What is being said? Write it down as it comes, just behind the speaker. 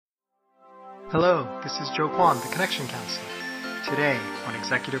Hello, this is Joe Kwan, the Connection Counselor. Today, on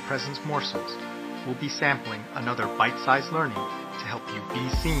Executive Presence Morsels, we'll be sampling another bite-sized learning to help you be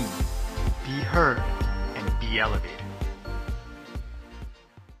seen, be heard, and be elevated.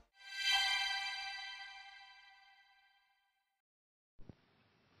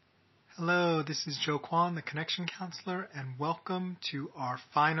 Hello, this is Joe Kwan, the Connection Counselor, and welcome to our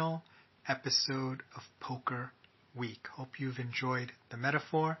final episode of Poker Week. Hope you've enjoyed the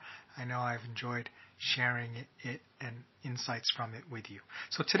metaphor. I know I've enjoyed sharing it and insights from it with you.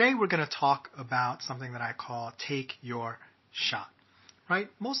 So today we're going to talk about something that I call take your shot, right?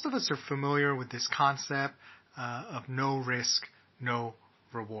 Most of us are familiar with this concept of no risk, no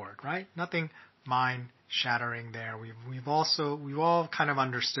reward, right? Nothing mind-shattering there. We've all kind of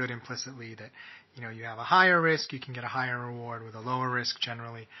understood implicitly that, you have a higher risk, you can get a higher reward. With a lower risk,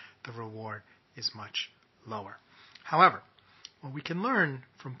 generally, the reward is much lower. However, what we can learn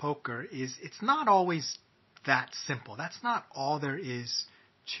from poker is it's not always that simple. That's not all there is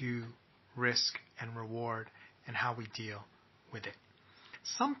to risk and reward and how we deal with it.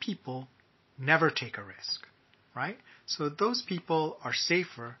 Some people never take a risk, right? So those people are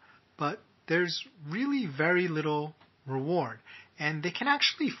safer, but there's really very little reward. And they can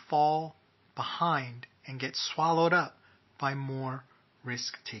actually fall behind and get swallowed up by more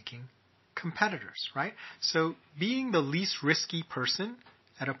risk-taking competitors, right? So being the least risky person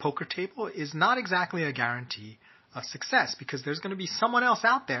at a poker table is not exactly a guarantee of success, because there's going to be someone else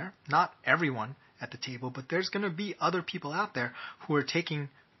out there, not everyone at the table, but there's going to be other people out there who are taking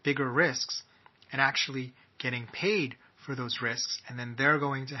bigger risks and actually getting paid for those risks, and then they're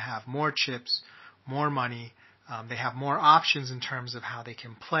going to have more chips, more money. They have more options in terms of how they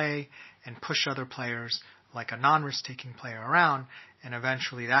can play and push other players like a non-risk taking player around, and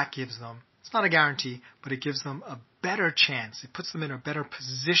eventually that gives them, it's not a guarantee, but it gives them a better chance. It puts them in a better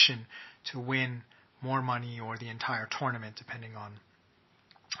position to win more money or the entire tournament, depending on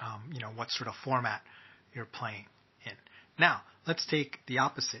what sort of format you're playing in. Now, let's take the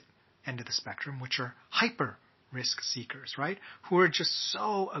opposite end of the spectrum, which are hyper risk seekers, right? Who are just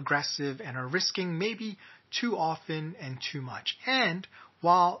so aggressive and are risking maybe too often and too much. And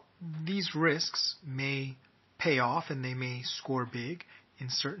while these risks may pay off and they may score big in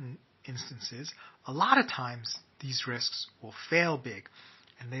certain instances, a lot of times these risks will fail big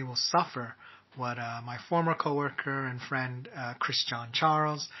and they will suffer what my former coworker and friend Chris John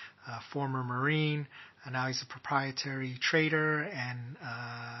Charles, former Marine, and now he's a proprietary trader and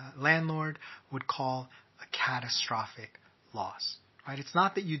landlord, would call a catastrophic loss. Right? It's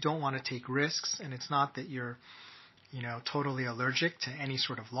not that you don't want to take risks, and it's not that you're totally allergic to any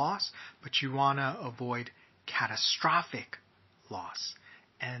sort of loss, but you want to avoid catastrophic loss.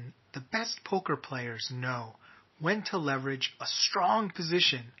 And the best poker players know when to leverage a strong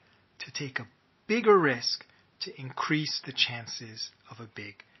position to take a bigger risk to increase the chances of a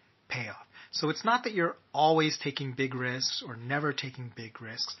big payoff. So it's not that you're always taking big risks or never taking big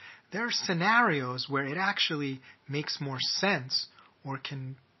risks. There are scenarios where it actually makes more sense or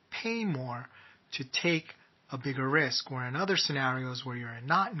can pay more to take a bigger risk, or in other scenarios where you're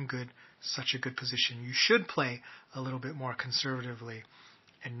not in such a good position, you should play a little bit more conservatively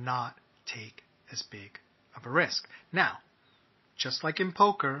and not take as big of a risk. Now, just like in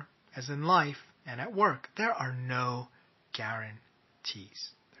poker, as in life and at work, there are no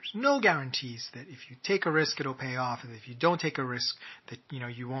guarantees. There's no guarantees that if you take a risk, it'll pay off, and if you don't take a risk, that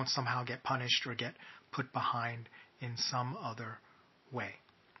you won't somehow get punished or get put behind in some other way.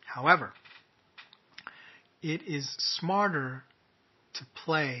 However, it is smarter to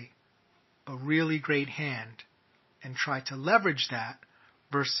play a really great hand and try to leverage that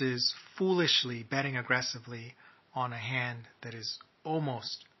versus foolishly betting aggressively on a hand that is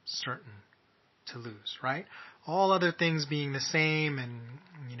almost certain to lose, right? All other things being the same, and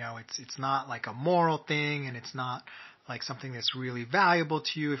it's not like a moral thing, and it's not like something that's really valuable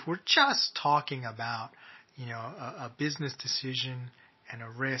to you. If we're just talking about a business decision and a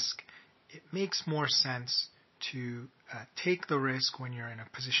risk, it makes more sense to take the risk when you're in a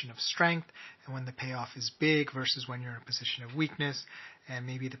position of strength and when the payoff is big versus when you're in a position of weakness, and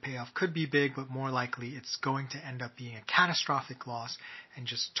maybe the payoff could be big, but more likely it's going to end up being a catastrophic loss and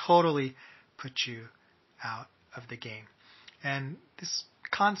just totally put you out of the game. And this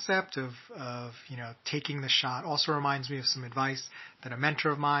concept of taking the shot also reminds me of some advice that a mentor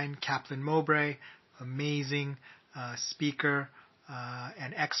of mine, Kaplan Mowbray, amazing speaker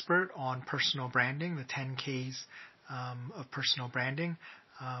and expert on personal branding, the 10 Ks of personal branding.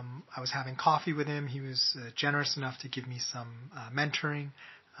 I was having coffee with him. He was generous enough to give me some mentoring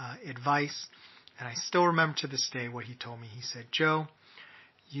advice, and I still remember to this day what he told me. He said, "Joe,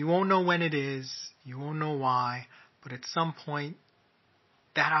 You won't know when it is, you won't know why, but at some point,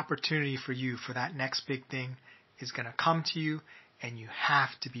 that opportunity for you, for that next big thing, is going to come to you, and you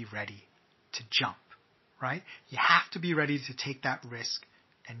have to be ready to jump, right? You have to be ready to take that risk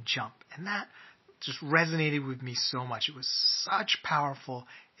and jump. And that just resonated with me so much. It was such powerful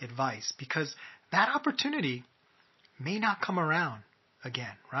advice, because that opportunity may not come around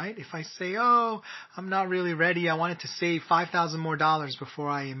again, right? If I say, oh, I'm not really ready, I wanted to save $5,000 more before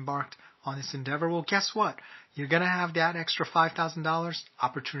I embarked on this endeavor, well, guess what? You're going to have that extra $5,000,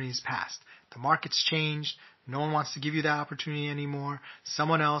 opportunities passed. The market's changed. No one wants to give you that opportunity anymore.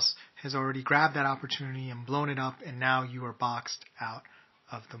 Someone else has already grabbed that opportunity and blown it up, and now you are boxed out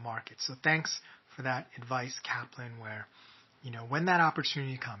of the market. So thanks for that advice, Kaplan, where, when that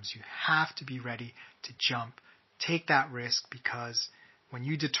opportunity comes, you have to be ready to jump, take that risk, because when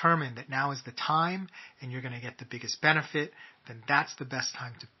you determine that now is the time and you're going to get the biggest benefit, then that's the best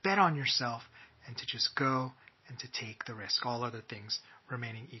time to bet on yourself and to just go and to take the risk, all other things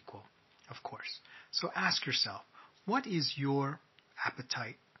remaining equal, of course. So ask yourself, what is your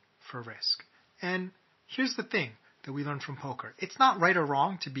appetite for risk? And here's the thing that we learned from poker. It's not right or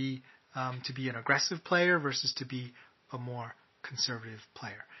wrong to be an aggressive player versus to be a more conservative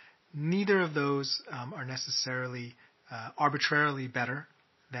player. Neither of those are necessarily arbitrarily better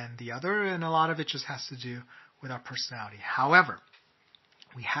than the other, and a lot of it just has to do with our personality. However,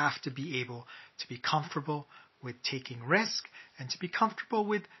 we have to be able to be comfortable with taking risk and to be comfortable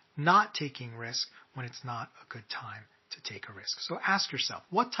with not taking risk when it's not a good time to take a risk. So ask yourself,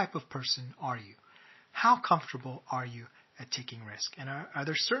 what type of person are you? How comfortable are you at taking risk? And are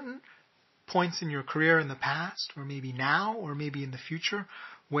there certain points in your career in the past, or maybe now, or maybe in the future,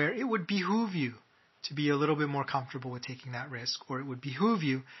 where it would behoove you to be a little bit more comfortable with taking that risk, or it would behoove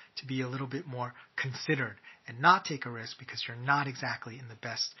you to be a little bit more considered and not take a risk because you're not exactly in the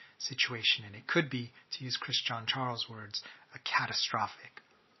best situation, and it could be, to use Chris John Charles' words, a catastrophic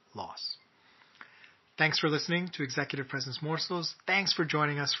loss. Thanks for listening to Executive Presence Morsels. Thanks for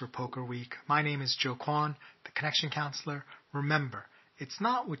joining us for Poker Week. My name is Joe Kwan, the Connection Counselor. Remember, it's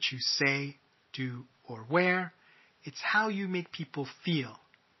not what you say, do, or wear. It's how you make people feel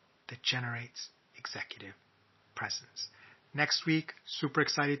that generates executive presence. Next week, super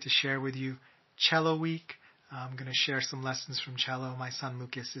excited to share with you Cello Week. I'm going to share some lessons from cello. My son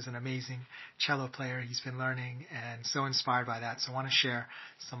Lucas is an amazing cello player. He's been learning and so inspired by that. So I want to share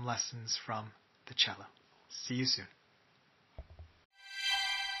some lessons from the cello. See you soon.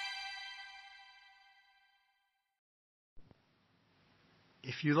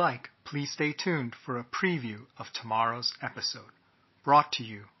 If you like, please stay tuned for a preview of tomorrow's episode, brought to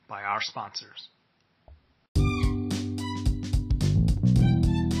you by our sponsors.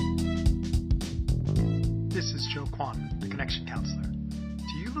 This is Joe Kwan, the Connection Counselor.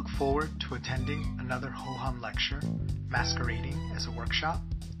 Do you look forward to attending another ho-hum lecture masquerading as a workshop?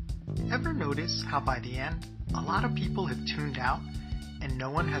 Ever notice how by the end, a lot of people have tuned out and no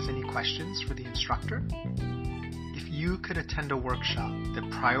one has any questions for the instructor? If you could attend a workshop that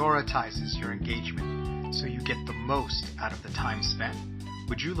prioritizes your engagement so you get the most out of the time spent,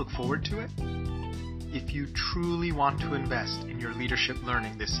 would you look forward to it? If you truly want to invest in your leadership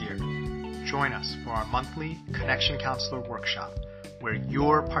learning this year, join us for our monthly Connection Counselor workshop, where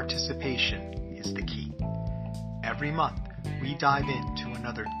your participation is the key. Every month, we dive into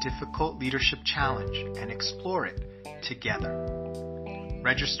another difficult leadership challenge and explore it together.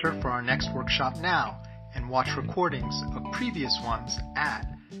 Register for our next workshop now and watch recordings of previous ones at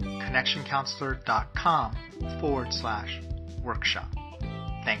connectioncounselor.com/workshop.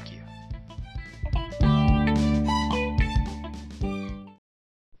 Thank you.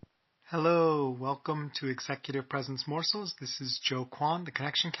 Hello, welcome to Executive Presence Morsels. This is Joe Kwan, the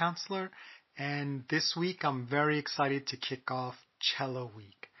Connection Counselor, and this week I'm very excited to kick off Cello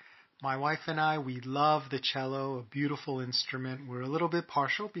Week. My wife and I, we love the cello, a beautiful instrument. We're a little bit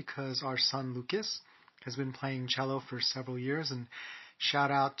partial because our son Lucas has been playing cello for several years, and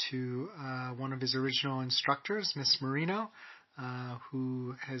shout out to one of his original instructors, Miss Marino,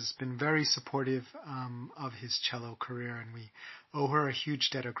 who has been very supportive of his cello career, and we owe her a huge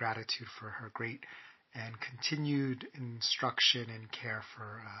debt of gratitude for her great and continued instruction and care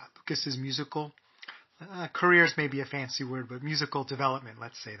for Lucas's musical careers, may be a fancy word, but musical development,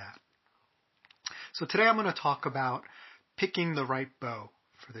 let's say that. So today I'm going to talk about picking the right bow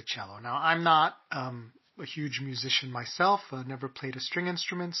for the cello. Now, I'm not a huge musician myself. I've never played a string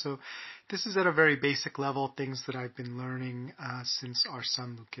instrument, so this is at a very basic level, things that I've been learning since our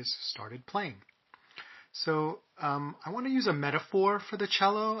son Lucas started playing. So I want to use a metaphor for the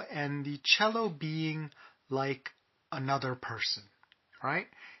cello, and the cello being like another person, right?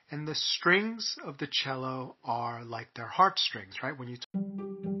 And the strings of the cello are like their heartstrings, right?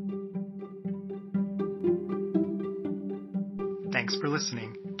 Thanks for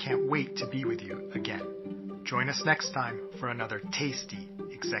listening. Can't wait to be with you again. Join us next time for another tasty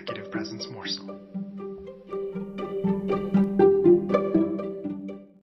Executive Presence morsel.